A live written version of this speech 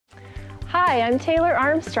Hi, I'm Taylor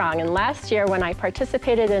Armstrong, and last year when I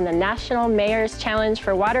participated in the National Mayor's Challenge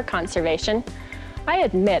for Water Conservation, I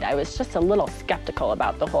admit I was just a little skeptical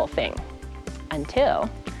about the whole thing, until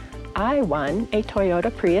I won a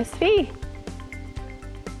Toyota Prius V.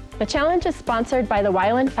 The challenge is sponsored by the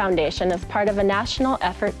Wyland Foundation as part of a national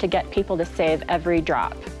effort to get people to save every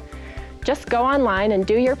drop. Just go online and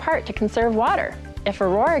do your part to conserve water. If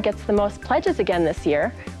Aurora gets the most pledges again this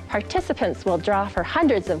year, participants will draw for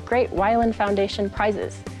hundreds of great Wyland Foundation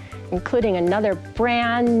prizes, including another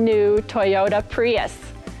brand new Toyota Prius.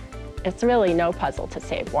 It's really no puzzle to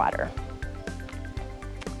save water.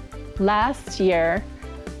 Last year,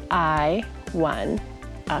 I won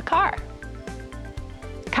a car.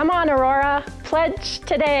 Come on, Aurora, pledge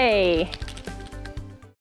today.